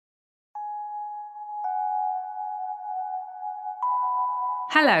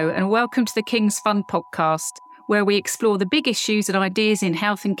Hello and welcome to the King's Fund podcast, where we explore the big issues and ideas in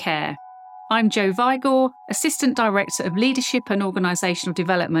health and care. I'm Jo Vigor, Assistant Director of Leadership and Organisational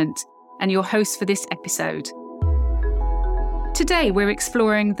Development, and your host for this episode. Today we're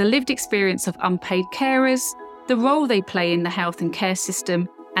exploring the lived experience of unpaid carers, the role they play in the health and care system,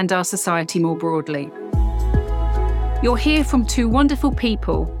 and our society more broadly. You'll hear from two wonderful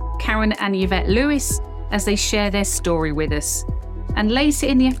people, Karen and Yvette Lewis, as they share their story with us. And later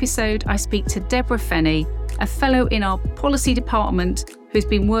in the episode, I speak to Deborah Fenney, a fellow in our policy department who's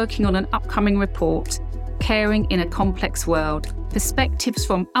been working on an upcoming report, Caring in a Complex World, Perspectives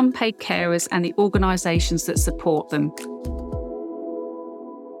from Unpaid Carers and the Organisations that Support Them.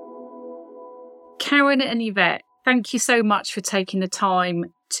 Karen and Yvette, thank you so much for taking the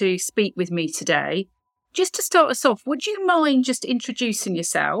time to speak with me today. Just to start us off, would you mind just introducing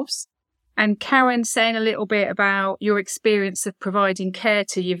yourselves? And Karen saying a little bit about your experience of providing care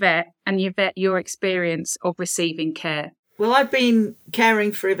to Yvette, and Yvette, your experience of receiving care. Well, I've been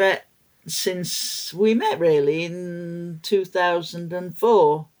caring for Yvette since we met, really, in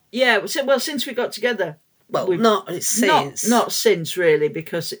 2004. Yeah, well, since we got together. Well, not since. Not since, really,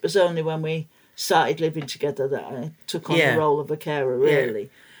 because it was only when we started living together that I took on the role of a carer, really. Yeah.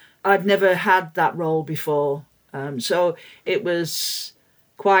 I'd never had that role before, so it was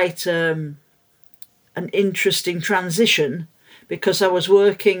quite an interesting transition because I was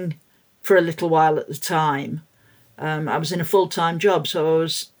working for a little while at the time. I was in a full-time job, so I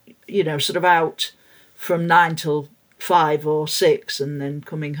was, sort of out from 9 till 5 or 6 and then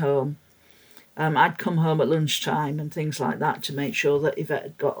coming home. I'd come home at lunchtime and things like that to make sure that Yvette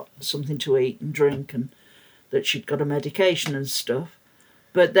had got something to eat and drink and that she'd got a medication and stuff.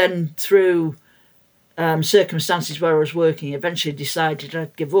 But then through circumstances where I was working, eventually decided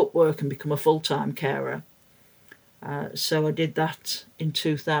I'd give up work and become a full-time carer. So I did that in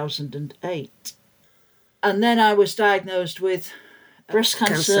 2008. And then I was diagnosed with breast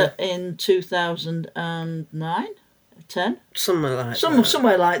cancer in 2009, 10?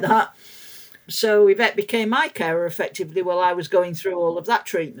 Somewhere like that. So Yvette became my carer effectively while I was going through all of that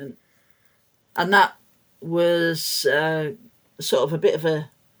treatment. And that was sort of a bit of an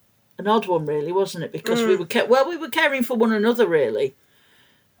odd one, really, wasn't it? Because we were caring for one another, really.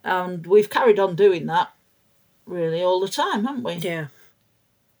 And we've carried on doing that, really, all the time, haven't we? Yeah.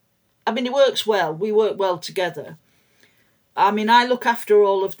 I mean, it works well. We work well together. I mean, I look after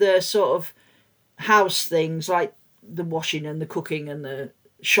all of the sort of house things, like the washing and the cooking and the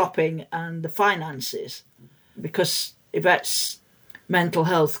shopping and the finances, because Yvette's mental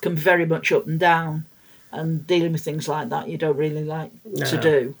health can be very much up and down, and dealing with things like that you don't really like to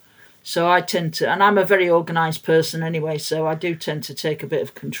do. So I tend to, and I'm a very organised person anyway, so I do tend to take a bit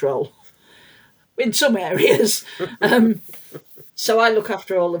of control in some areas. So I look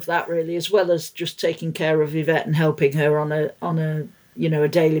after all of that, really, as well as just taking care of Yvette and helping her on a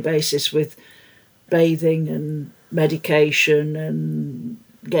daily basis with bathing and medication and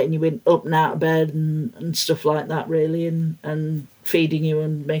getting you up and out of bed and stuff like that, really, and feeding you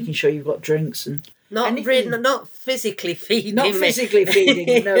and making sure you've got drinks and not physically feeding. Not physically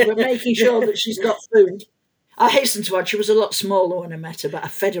feeding, no, but making sure that she's got food. I hasten to add, she was a lot smaller when I met her, but I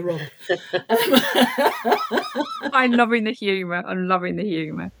fed her up. I'm loving the humour.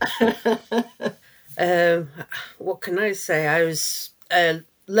 What can I say? I was a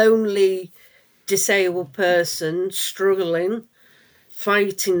lonely, disabled person, struggling,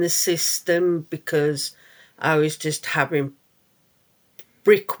 fighting the system because I was just having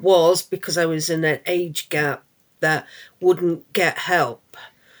brick walls because I was in an age gap that wouldn't get help,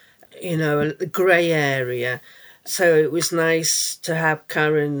 a grey area. So it was nice to have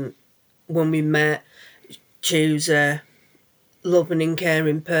Karen when we met. She was a loving and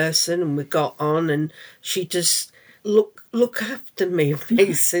caring person, and we got on, and she just look after me,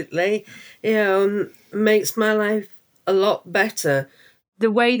 basically, makes my life a lot better.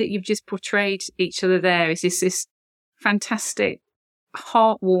 The way that you've just portrayed each other there is this fantastic,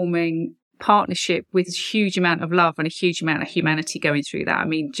 heartwarming partnership with a huge amount of love and a huge amount of humanity going through that. I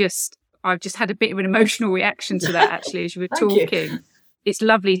mean, I've just had a bit of an emotional reaction to that, actually, as you were talking. It's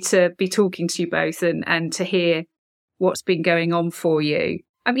lovely to be talking to you both and to hear what's been going on for you.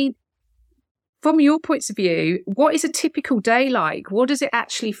 I mean, from your points of view, what is a typical day like? What does it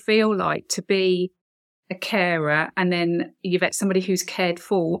actually feel like to be a carer and then you've got somebody who's cared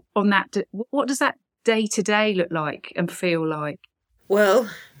for on that? What does that day to day look like and feel like? Well,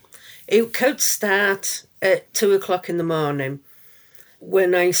 it could start at 2:00 in the morning.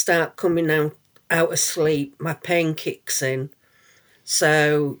 When I start coming out of sleep, my pain kicks in.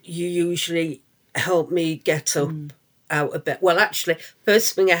 So you usually help me get up out of bed. Well, actually,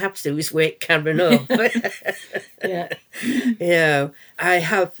 first thing I have to do is wake Karen up. Yeah. Yeah, I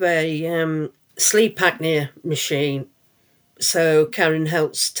have a sleep apnea machine, so Karen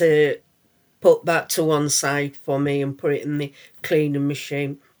helps to put that to one side for me and put it in the cleaning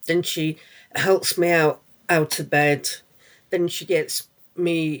machine. Then she helps me out of bed. Then she gets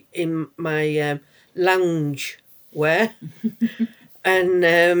me in my lounge wear, and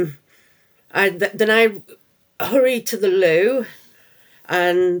then I hurry to the loo.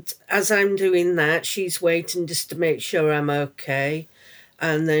 And as I'm doing that, she's waiting just to make sure I'm okay.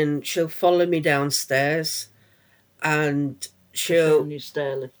 And then she'll follow me downstairs, and she'll... On your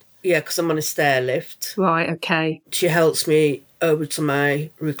stair lift. Yeah, because I'm on a stair lift. Right, okay. She helps me over to my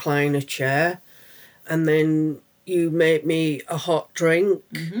recliner chair, and then you make me a hot drink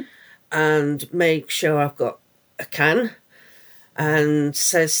and make sure I've got a can, and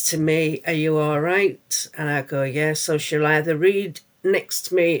says to me, "Are you all right?" And I go, "Yeah." So she'll either read next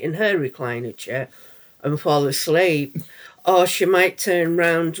to me in her recliner chair and fall asleep, or she might turn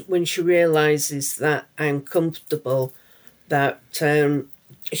round when she realises that I'm comfortable, that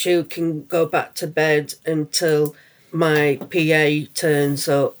she can go back to bed until my PA turns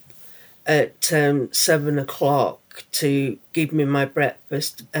up at 7 o'clock to give me my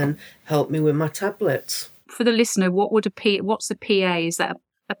breakfast and help me with my tablets. For the listener, what's a PA? Is that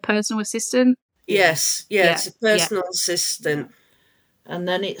a personal assistant? Yes, it's a personal assistant. And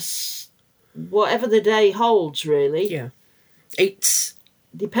then it's whatever the day holds, really. Yeah. It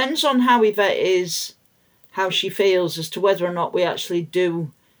depends on how Yvette is, how she feels as to whether or not we actually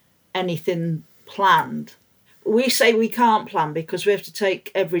do anything planned. We say we can't plan because we have to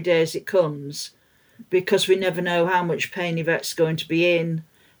take every day as it comes, because we never know how much pain Yvette's going to be in,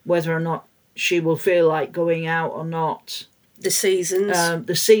 whether or not she will feel like going out or not. The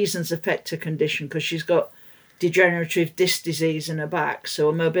seasons affect her condition because she's got degenerative disc disease in her back, so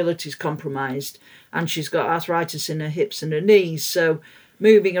her mobility is compromised, and she's got arthritis in her hips and her knees, so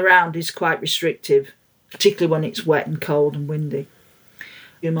moving around is quite restrictive, particularly when it's wet and cold and windy.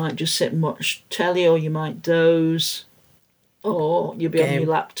 You might just sit and watch telly, or you might doze, or you'll be on your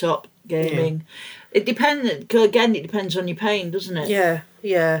laptop gaming. Yeah. It depends on your pain, doesn't it?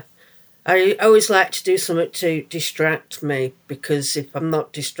 Yeah. I always like to do something to distract me, because if I'm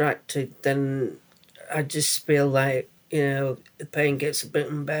not distracted, then I just feel like, the pain gets a bit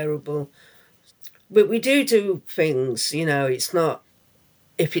unbearable. But we do things, it's not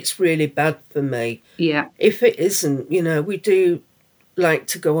if it's really bad for me. Yeah. If it isn't, we do like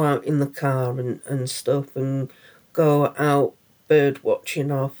to go out in the car and stuff, and go out bird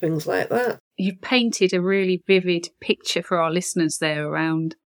watching or things like that. You've painted a really vivid picture for our listeners there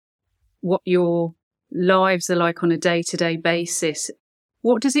around what your lives are like on a day-to-day basis.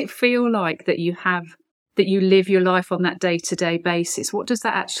 What does it feel like that you live your life on that day-to-day basis? What does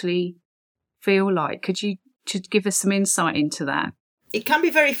that actually feel like? Could you give us some insight into that? It can be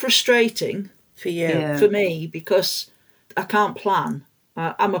very frustrating for you, for me, because I can't plan.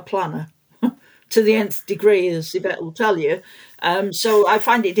 I'm a planner to the nth degree, as Yvette will tell you. So I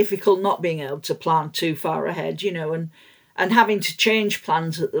find it difficult not being able to plan too far ahead, and having to change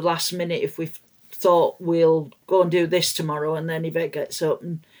plans at the last minute if we've thought we'll go and do this tomorrow, and then Yvette gets up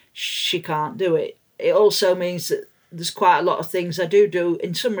and she can't do it. It also means that there's quite a lot of things I do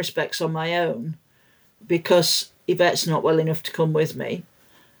in some respects on my own, because Yvette's not well enough to come with me.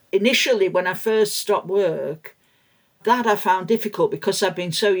 Initially, when I first stopped work, that I found difficult because I've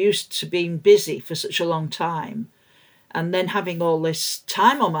been so used to being busy for such a long time, and then having all this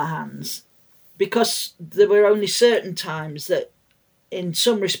time on my hands, because there were only certain times that in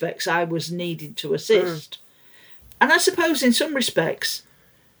some respects I was needed to assist. And I suppose in some respects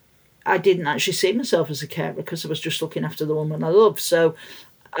I didn't actually see myself as a carer, because I was just looking after the woman I love. So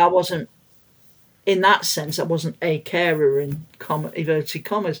I wasn't, in that sense, I wasn't a carer in inverted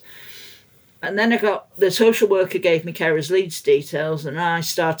commas. And then the social worker gave me carers' leads details, and I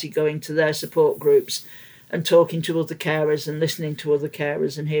started going to their support groups and talking to other carers and listening to other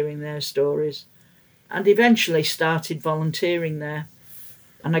carers and hearing their stories. And eventually started volunteering there.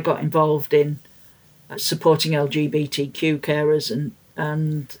 And I got involved in supporting LGBTQ carers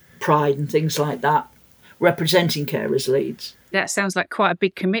and Pride and things like that, representing carers' leads. That sounds like quite a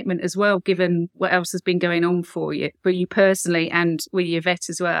big commitment as well, given what else has been going on for you personally and with Yvette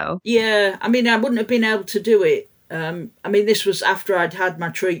as well. Yeah, I wouldn't have been able to do it. This was after I'd had my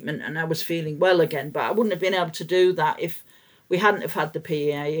treatment and I was feeling well again, but I wouldn't have been able to do that if we hadn't have had the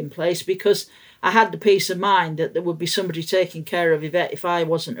PA in place, because I had the peace of mind that there would be somebody taking care of Yvette if I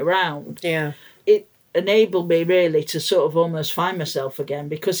wasn't around. Yeah. It enabled me really to sort of almost find myself again,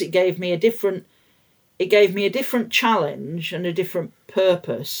 because it gave me a different it gave me a different challenge and a different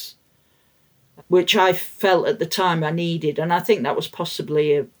purpose, which I felt at the time I needed. And I think that was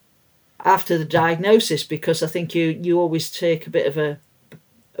possibly after the diagnosis, because I think you always take a bit of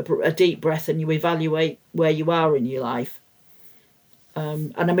a deep breath and you evaluate where you are in your life.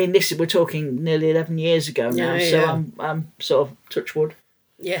 And I mean, we're talking nearly 11 years ago now, so I'm sort of touch wood.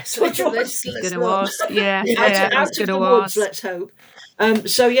 Yes, let's going to ask. Yeah, out of the woods, let's hope.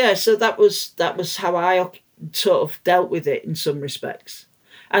 So that was how I sort of dealt with it in some respects.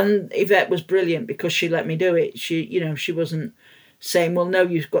 And Yvette was brilliant because she let me do it. She wasn't saying, well, no,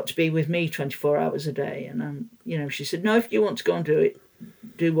 you've got to be with me 24 hours a day. And she said, no, if you want to go and do it,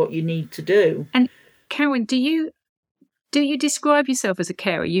 do what you need to do. And Karen, do you describe yourself as a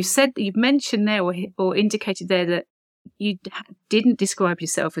carer? You've mentioned there or indicated there that you didn't describe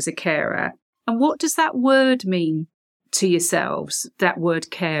yourself as a carer. And what does that word mean to yourselves, that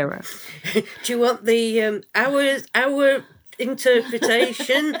word carer? Do you want the our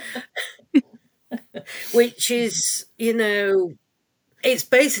interpretation? Which is, it's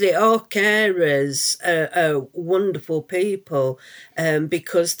basically all carers are wonderful people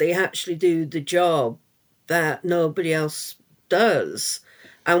because they actually do the job that nobody else does,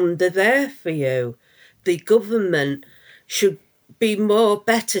 and they're there for you. The government should be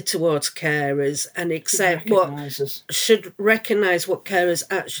better towards carers and should recognise what carers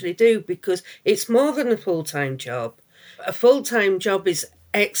actually do, because it's more than a full-time job. A full-time job is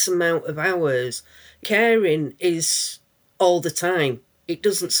X amount of hours. Caring is all the time. It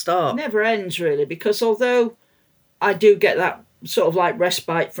doesn't stop. It never ends, really, because although I do get that sort of like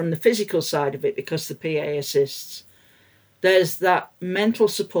respite from the physical side of it because the PA assists, there's that mental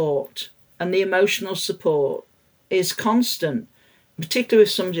support and the emotional support is constant, particularly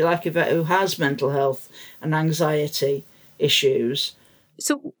with somebody like Yvette who has mental health and anxiety issues.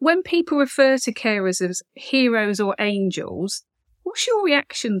 So when people refer to carers as heroes or angels, what's your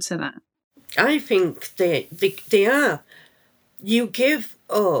reaction to that? I think they are. You give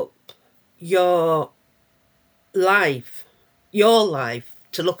up your life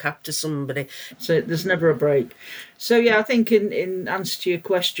to look after somebody. So there's never a break. So yeah, I think in answer to your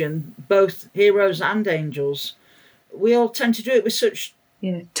question, both heroes and angels, we all tend to do it with such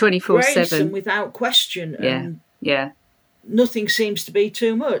 24/7 grace and without question. And nothing seems to be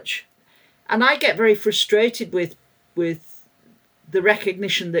too much. And I get very frustrated with the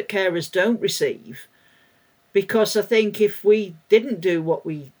recognition that carers don't receive, because I think if we didn't do what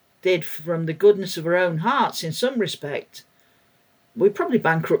we did from the goodness of our own hearts in some respect, we'd probably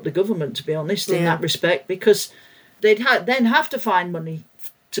bankrupt the government, to be honest, in that respect, because they'd then have to find money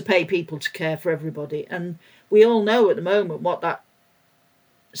to pay people to care for everybody. And we all know at the moment what that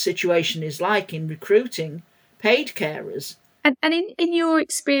situation is like in recruiting paid carers. And in your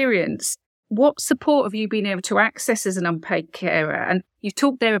experience, what support have you been able to access as an unpaid carer? And you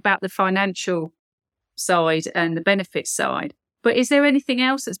talked there about the financial side and the benefits side, but is there anything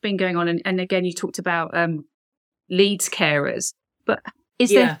else that's been going on? And again, you talked about leads carers, but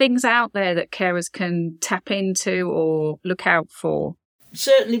is there things out there that carers can tap into or look out for?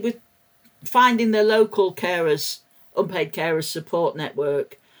 Certainly with finding their local carers, unpaid carers support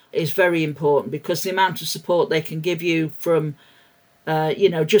network is very important, because the amount of support they can give you from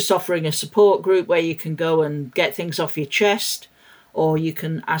just offering a support group where you can go and get things off your chest, or you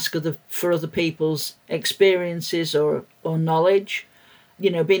can ask for other people's experiences or knowledge,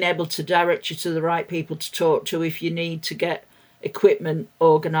 being able to direct you to the right people to talk to if you need to get equipment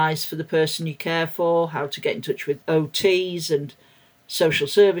organised for the person you care for, how to get in touch with OTs and social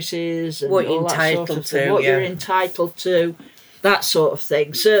services and what all that sort of thing, what you're entitled to, that sort of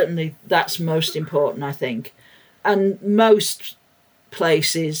thing. Certainly that's most important, I think. And most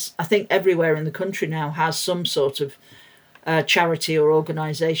places, I think everywhere in the country now, has some sort of charity or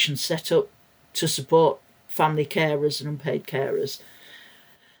organisation set up to support family carers and unpaid carers.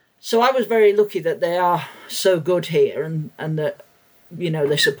 So I was very lucky that they are so good here, and that,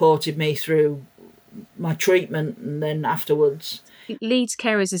 they supported me through my treatment and then afterwards. Leeds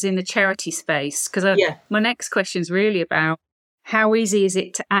carers is in the charity space, because my next question is really about how easy is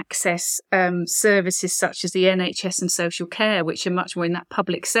it to access services such as the NHS and social care, which are much more in that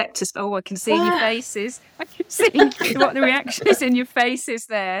public sector. Oh, I can see in your faces. I can see what the reaction is in your faces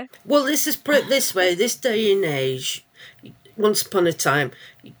there. Well, this is put this way. This day and age, once upon a time,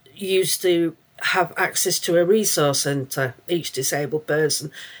 you used to have access to a resource centre. Each disabled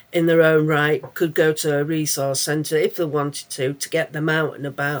person in their own right could go to a resource centre if they wanted to get them out and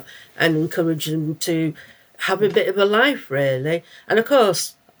about and encourage them to have a bit of a life, really. And of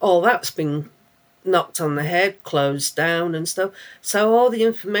course, all that's been knocked on the head, closed down and stuff. So all the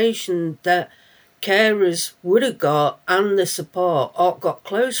information that carers would have got and the support all got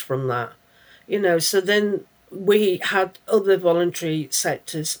closed from that. So then we had other voluntary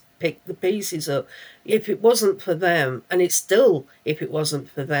sectors pick the pieces up. If it wasn't for them, and it's still, if it wasn't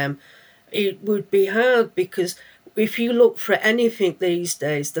for them, it would be hard, because if you look for anything these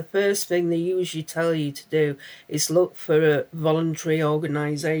days, the first thing they usually tell you to do is look for a voluntary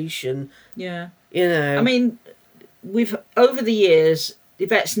organisation. Yeah. I mean, we've, over the years, the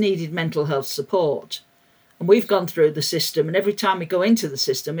vets needed mental health support. And we've gone through the system, and every time we go into the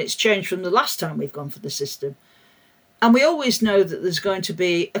system, it's changed from the last time we've gone for the system. And we always know that there's going to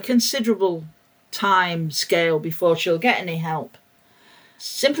be a considerable time scale before she'll get any help,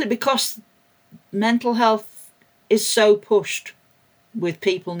 simply because mental health is so pushed with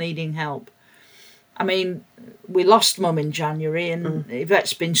people needing help. I mean, we lost Mum in January, and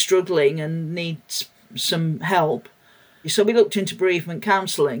Yvette's been struggling and needs some help. So we looked into bereavement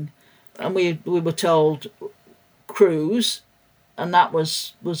counselling, and we were told cruise, and that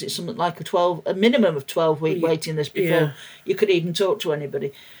was it something like a minimum of 12-week waiting list before you could even talk to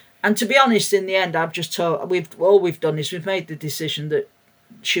anybody. And to be honest, in the end, I've just told, we've done is we've made the decision that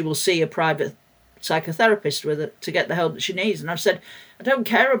she will see a private psychotherapist with her to get the help that she needs. And I've said, I don't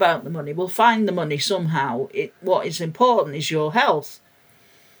care about the money. We'll find the money somehow. What is important is your health.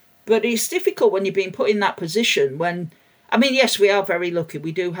 But it's difficult when you're being put in that position when, I mean, yes, we are very lucky.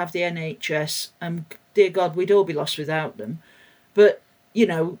 We do have the NHS, and dear God, we'd all be lost without them. But,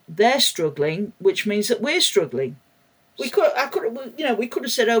 they're struggling, which means that we're struggling. We could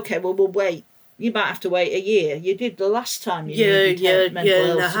have said, okay, well, we'll wait. You might have to wait a year. You did the last time you needed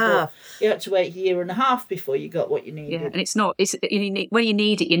mental health support. You had to wait a year and a half before you got what you needed. Yeah, and it's not. When you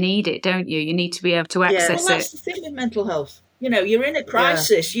need it, don't you? You need to be able to access it. Well, that's the thing with mental health. You're in a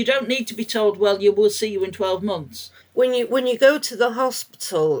crisis. You don't need to be told, well, we'll see you in 12 months. When you go to the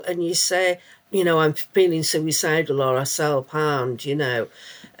hospital and you say, I'm feeling suicidal or I self-harmed,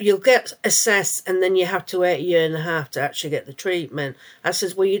 you'll get assessed, and then you have to wait a year and a half to actually get the treatment. I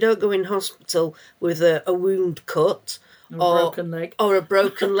says, well, you don't go in hospital with a wound cut or a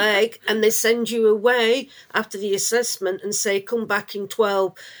broken leg, and they send you away after the assessment and say, come back in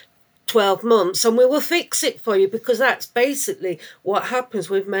 12 months and we will fix it for you, because that's basically what happens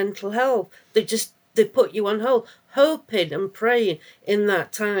with mental health. They put you on hold, hoping and praying in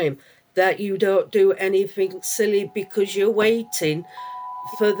that time that you don't do anything silly because you're waiting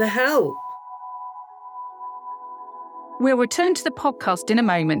for the help. We'll return to the podcast in a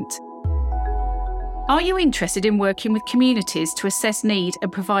moment. Are you interested in working with communities to assess need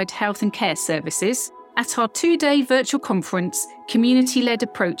and provide health and care services? At our 2-day virtual conference, Community-Led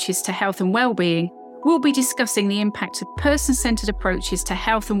Approaches to Health and Wellbeing, we'll be discussing the impact of person-centred approaches to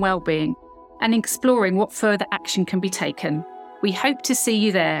health and wellbeing and exploring what further action can be taken. We hope to see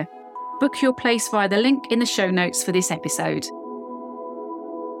you there. Book your place via the link in the show notes for this episode.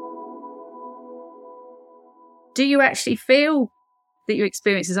 Do you actually feel that your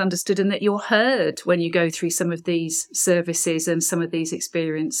experience is understood and that you're heard when you go through some of these services and some of these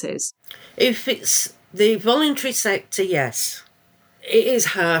experiences? If it's the voluntary sector, yes. It is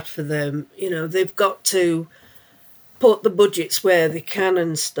hard for them. They've got to put the budgets where they can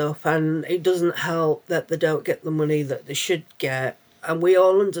and stuff, and it doesn't help that they don't get the money that they should get. And we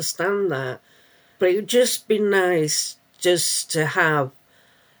all understand that. But it would just be nice just to have,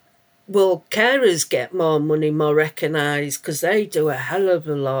 carers get more money, more recognised, because they do a hell of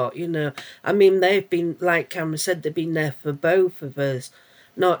a lot, I mean, they've been, like Cameron said, they've been there for both of us,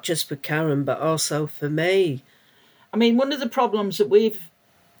 not just for Karen, but also for me. I mean, one of the problems that we've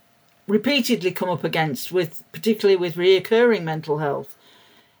repeatedly come up against, particularly with reoccurring mental health,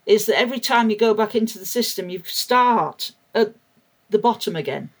 is that every time you go back into the system, you start at the bottom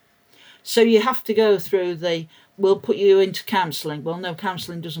again. So you have to go through we'll put you into counselling. Well, no,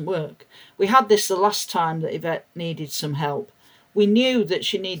 counselling doesn't work. We had this the last time that Yvette needed some help. We knew that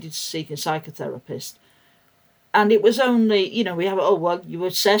she needed to seek a psychotherapist. And it was only, we have, you're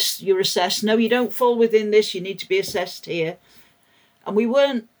assessed. No, you don't fall within this. You need to be assessed here. And we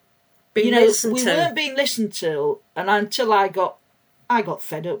weren't being listened to. And until I got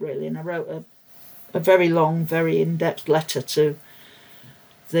fed up, really, and I wrote a very long, very in-depth letter to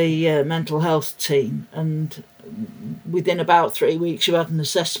the mental health team, and within about 3 weeks you had an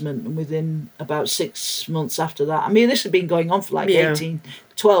assessment, and within about 6 months after that, I mean, this had been going on for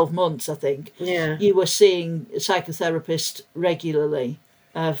 12 months, I think. Yeah. You were seeing a psychotherapist regularly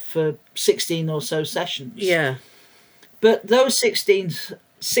for 16 or so sessions. Yeah. But those 16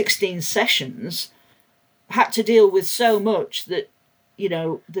 sessions had to deal with so much that,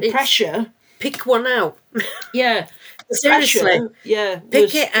 the pressure... Pick one out. Yeah. Seriously, yeah,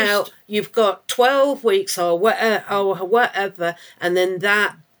 pick it out. You've got 12 weeks or whatever, and then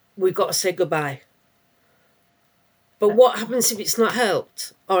that we've got to say goodbye. But what happens if it's not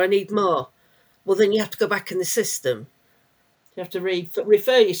helped, or I need more? Well, then you have to go back in the system. You have to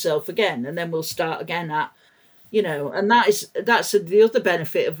refer yourself again, and then we'll start again at, and that's the other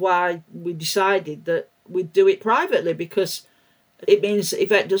benefit of why we decided that we'd do it privately, because it means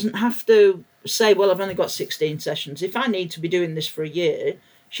Yvette doesn't have to say, well, I've only got 16 sessions. If I need to be doing this for a year,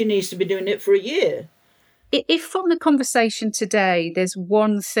 she needs to be doing it for a year. If from the conversation today, there's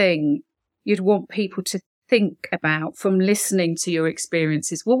one thing you'd want people to think about from listening to your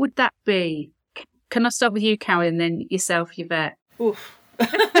experiences, what would that be? Can I start with you, Karen, and then yourself, Yvette? Oof.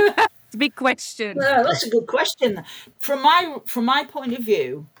 It's a big question. No, that's a good question. From my point of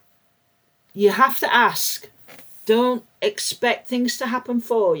view, you have to ask. Don't expect things to happen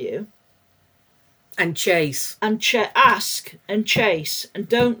for you. And chase. And ask and chase. And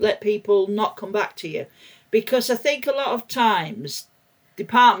don't let people not come back to you. Because I think a lot of times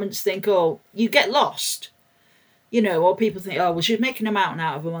departments think, oh, you get lost. Or people think, oh, well, she's making a mountain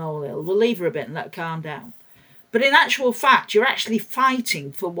out of a molehill. We'll leave her a bit and let her calm down. But in actual fact, you're actually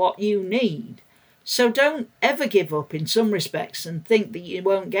fighting for what you need. So don't ever give up in some respects and think that you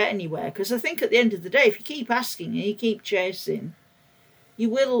won't get anywhere. Because I think at the end of the day, if you keep asking and you keep chasing, you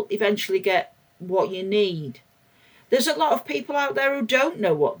will eventually get what you need. There's a lot of people out there who don't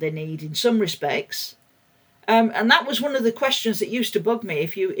know what they need in some respects. And that was one of the questions that used to bug me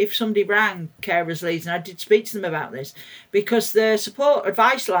if somebody rang carers leads, and I did speak to them about this, because their support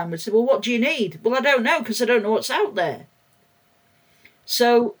advice line would say, well, what do you need? Well, I don't know, because I don't know what's out there.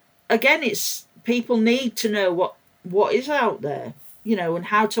 So again, it's people need to know what is out there, and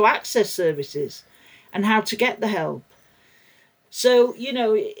how to access services and how to get the help. So,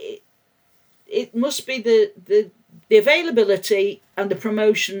 it must be the availability and the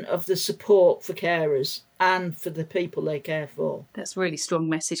promotion of the support for carers and for the people they care for. That's a really strong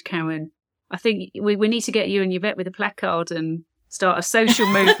message, Karen. I think we need to get you and Yvette with a placard and start a social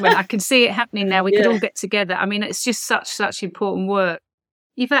movement. I can see it happening now. We could all get together. I mean, it's just such important work.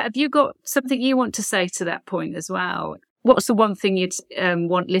 Yvette, have you got something you want to say to that point as well? What's the one thing you'd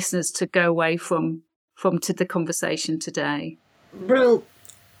want listeners to go away from to the conversation today? Well,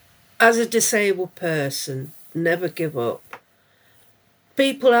 as a disabled person, never give up.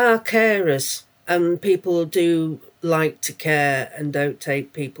 People are carers, and people do like to care and don't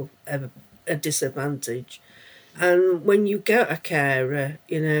take people at a disadvantage. And when you get a carer,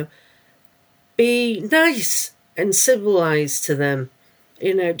 be nice and civilised to them.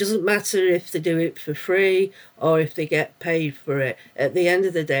 It doesn't matter if they do it for free or if they get paid for it. At the end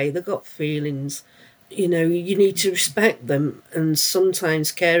of the day, they've got feelings. You need to respect them, and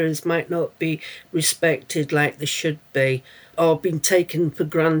sometimes carers might not be respected like they should be, or been taken for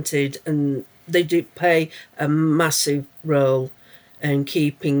granted, and they do play a massive role in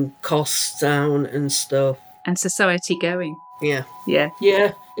keeping costs down and stuff. And society going. Yeah.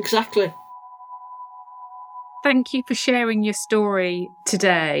 Yeah, exactly. Thank you for sharing your story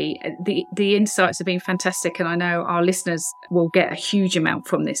today. The insights have been fantastic, and I know our listeners will get a huge amount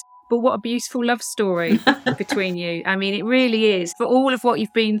from this. But what a beautiful love story between you. I mean, it really is. For all of what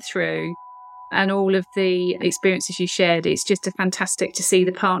you've been through and all of the experiences you shared, it's just fantastic to see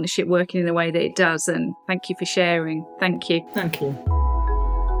the partnership working in the way that it does. And thank you for sharing. Thank you. Thank you.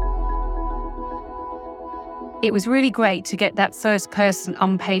 It was really great to get that first-person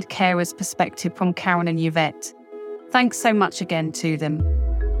unpaid carers perspective from Karen and Yvette. Thanks so much again to them.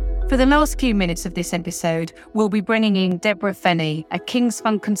 For the last few minutes of this episode, we'll be bringing in Deborah Fenney, a King's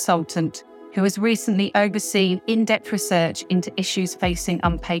Fund consultant who has recently overseen in-depth research into issues facing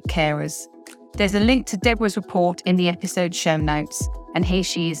unpaid carers. There's a link to Deborah's report in the episode show notes, and here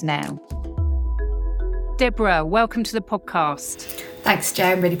she is now. Deborah, welcome to the podcast. Thanks, Jo.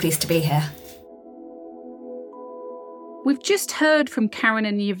 I'm really pleased to be here. We've just heard from Karen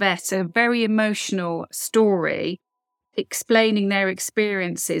and Yvette a very emotional story explaining their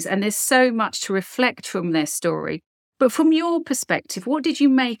experiences, and there's so much to reflect from their story. But from your perspective, what did you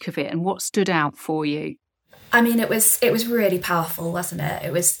make of it and what stood out for you? I mean, it was really powerful, wasn't it?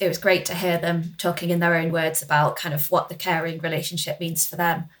 It was great to hear them talking in their own words about kind of what the caring relationship means for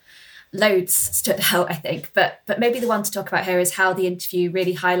them. Loads stood out, I think, but maybe the one to talk about here is how the interview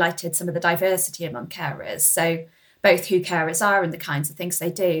really highlighted some of the diversity among carers. So both who carers are and the kinds of things they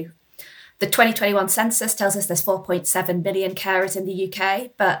do. The 2021 census tells us there's 4.7 million carers in the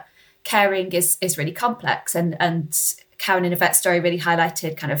UK, but caring is really complex. And Karen and Yvette's story really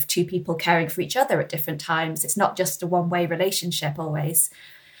highlighted kind of two people caring for each other at different times. It's not just a one-way relationship always.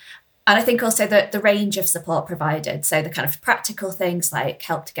 And I think also that the range of support provided, so the kind of practical things like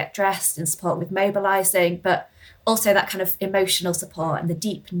help to get dressed and support with mobilising, but also that kind of emotional support and the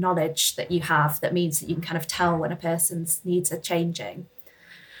deep knowledge that you have that means that you can kind of tell when a person's needs are changing.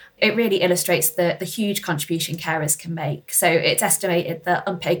 It really illustrates the huge contribution carers can make. So it's estimated that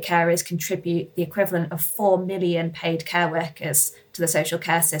unpaid carers contribute the equivalent of 4 million paid care workers to the social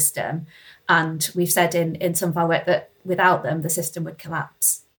care system. And we've said in some of our work that without them, the system would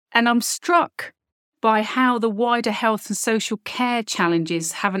collapse. And I'm struck by how the wider health and social care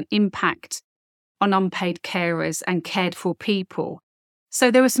challenges have an impact on unpaid carers and cared for people.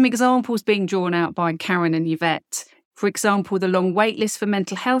 So there were some examples being drawn out by Karen and Yvette. For example, the long wait list for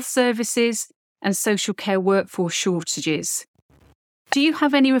mental health services and social care workforce shortages. Do you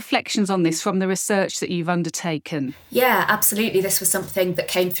have any reflections on this from the research that you've undertaken? Yeah, absolutely. This was something that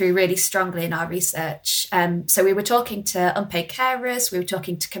came through really strongly in our research. So we were talking to unpaid carers, we were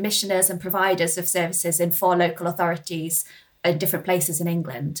talking to commissioners and providers of services in 4 local authorities in different places in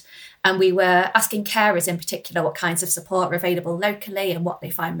England. And we were asking carers in particular what kinds of support are available locally and what they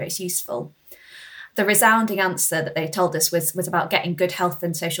find most useful. The resounding answer that they told us was about getting good health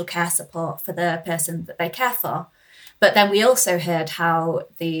and social care support for the person that they care for. But then we also heard how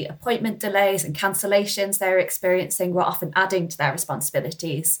the appointment delays and cancellations they're experiencing were often adding to their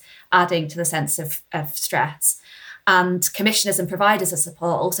responsibilities, adding to the sense of stress. And commissioners and providers of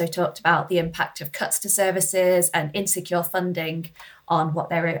support also talked about the impact of cuts to services and insecure funding on what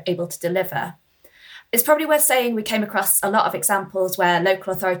they were able to deliver. It's probably worth saying we came across a lot of examples where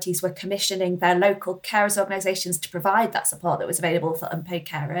local authorities were commissioning their local carers organisations to provide that support that was available for unpaid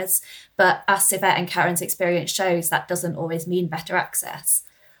carers. But as Yvette and Karen's experience shows, that doesn't always mean better access.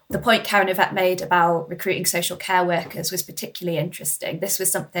 The point Karen and Yvette made about recruiting social care workers was particularly interesting. This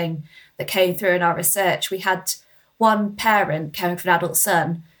was something that came through in our research. We had one parent caring for an adult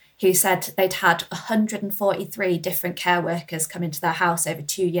son who said they'd had 143 different care workers come into their house over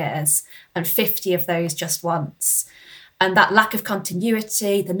 2 years, and 50 of those just once. And that lack of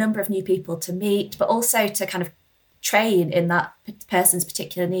continuity, the number of new people to meet, but also to kind of train in that person's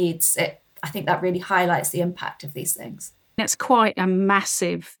particular needs, I think that really highlights the impact of these things. It's quite a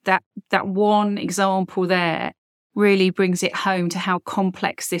massive, that one example there really brings it home to how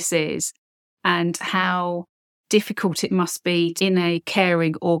complex this is and how difficult it must be in a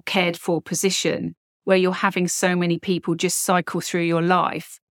caring or cared for position where you're having so many people just cycle through your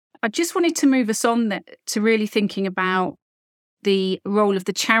life. I just wanted to move us on to really thinking about the role of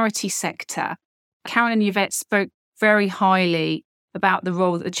the charity sector. Karen and Yvette spoke very highly about the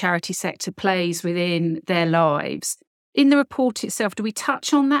role that the charity sector plays within their lives. In the report itself, do we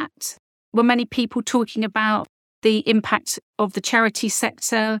touch on that? Were many people talking about the impact of the charity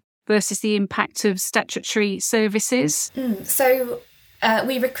sector versus the impact of statutory services? So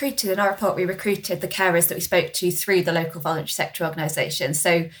we recruited the carers that we spoke to through the local voluntary sector organisation.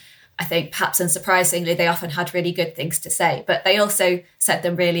 So I think perhaps unsurprisingly, they often had really good things to say, but they also said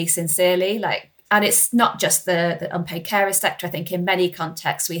them really sincerely. And it's not just the unpaid carer sector. I think in many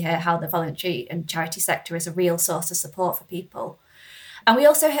contexts, we hear how the voluntary and charity sector is a real source of support for people. And we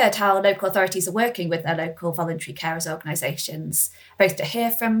also heard how local authorities are working with their local voluntary carers organisations, both to hear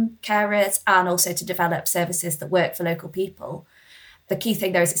from carers and also to develop services that work for local people. The key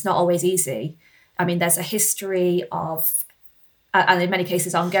thing, though, is it's not always easy. I mean, there's a history of, and in many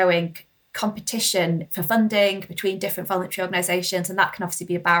cases ongoing, competition for funding between different voluntary organisations, and that can obviously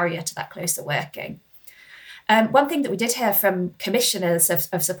be a barrier to that closer working. One thing that we did hear from commissioners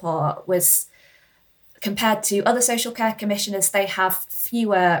of support was, compared to other social care commissioners, they have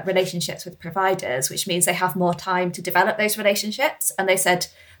fewer relationships with providers, which means they have more time to develop those relationships. And they said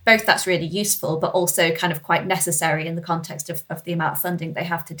both that's really useful, but also kind of quite necessary in the context of the amount of funding they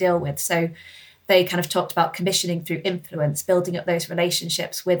have to deal with. So they kind of talked about commissioning through influence, building up those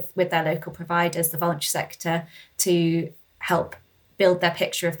relationships with their local providers, the voluntary sector, to help build their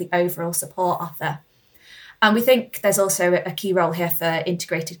picture of the overall support offer. And we think there's also a key role here for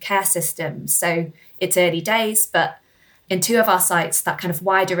integrated care systems. So it's early days, but in 2 of our sites, that kind of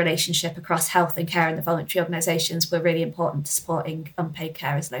wider relationship across health and care and the voluntary organisations were really important to supporting unpaid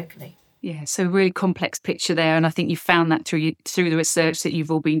carers locally. Yeah, so a really complex picture there. And I think you found that through the research that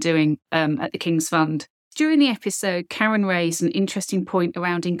you've all been doing at the King's Fund. During the episode, Karen raised an interesting point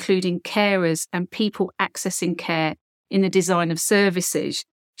around including carers and people accessing care in the design of services.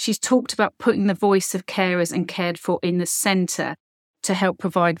 She's talked about putting the voice of carers and cared for in the centre to help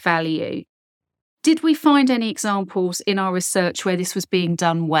provide value. Did we find any examples in our research where this was being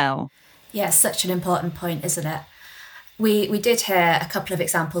done well? Yeah, such an important point, isn't it? We did hear a couple of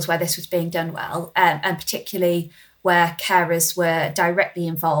examples where this was being done well, and particularly where carers were directly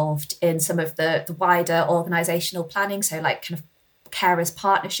involved in some of the wider organisational planning. So like kind of carers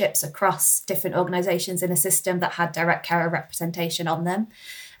partnerships across different organisations in a system that had direct carer representation on them.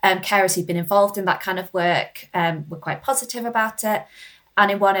 Carers who've been involved in that kind of work were quite positive about it. And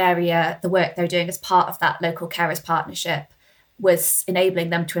in one area, the work they're doing as part of that local carers partnership was enabling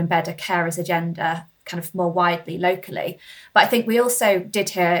them to embed a carers agenda kind of more widely locally. But I think we also did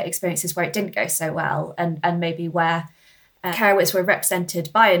hear experiences where it didn't go so well, and maybe where carers were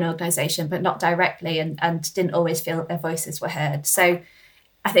represented by an organisation but not directly, and didn't always feel that their voices were heard. So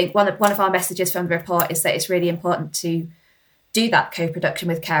I think one of our messages from the report is that it's really important to do that co-production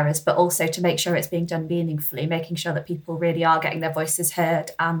with carers, but also to make sure it's being done meaningfully, making sure that people really are getting their voices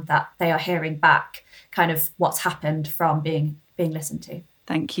heard and that they are hearing back kind of what's happened from being listened to.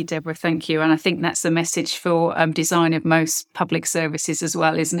 Thank you, Deborah. Thank you. And I think that's the message for design of most public services as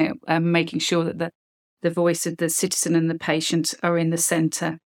well, isn't it? Making sure that the voice of the citizen and the patient are in the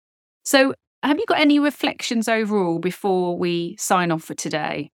centre. So have you got any reflections overall before we sign off for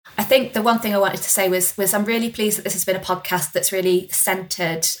today? I think the one thing I wanted to say was I'm really pleased that this has been a podcast that's really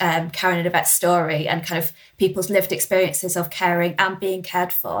centred Karen and Yvette's story and kind of people's lived experiences of caring and being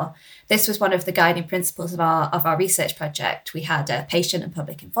cared for. This was one of the guiding principles of our research project. We had a patient and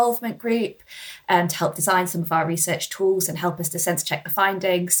public involvement group to help design some of our research tools and help us to sense check the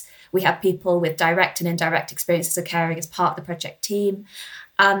findings. We had people with direct and indirect experiences of caring as part of the project team,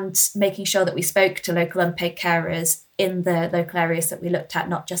 and making sure that we spoke to local unpaid carers in the local areas that we looked at,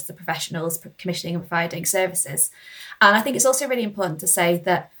 not just the professionals commissioning and providing services. And I think it's also really important to say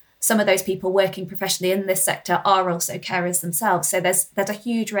that some of those people working professionally in this sector are also carers themselves. So there's a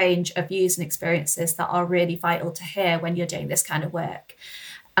huge range of views and experiences that are really vital to hear when you're doing this kind of work.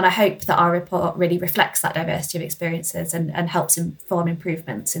 And I hope that our report really reflects that diversity of experiences and helps inform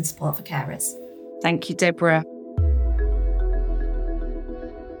improvements in support for carers. Thank you, Deborah.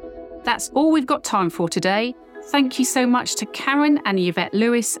 That's all we've got time for today. Thank you so much to Karen and Yvette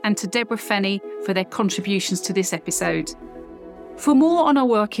Lewis and to Deborah Fenney for their contributions to this episode. For more on our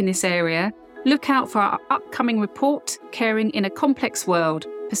work in this area, look out for our upcoming report, Caring in a Complex World,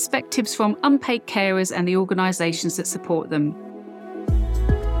 Perspectives from Unpaid Carers and the Organisations that Support Them.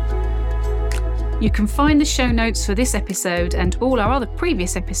 You can find the show notes for this episode and all our other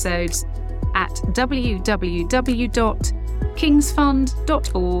previous episodes at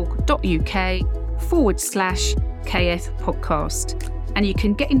www.kingsfund.org.uk/KF podcast. And you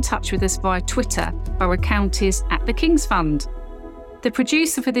can get in touch with us via Twitter. Our account is @thekingsfund. The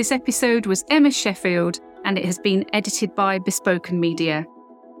producer for this episode was Emma Sheffield, and it has been edited by Bespoken Media.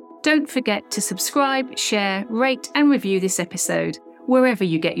 Don't forget to subscribe, share, rate and review this episode wherever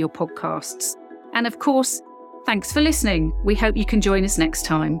you get your podcasts. And of course, thanks for listening. We hope you can join us next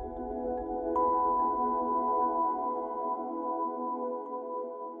time.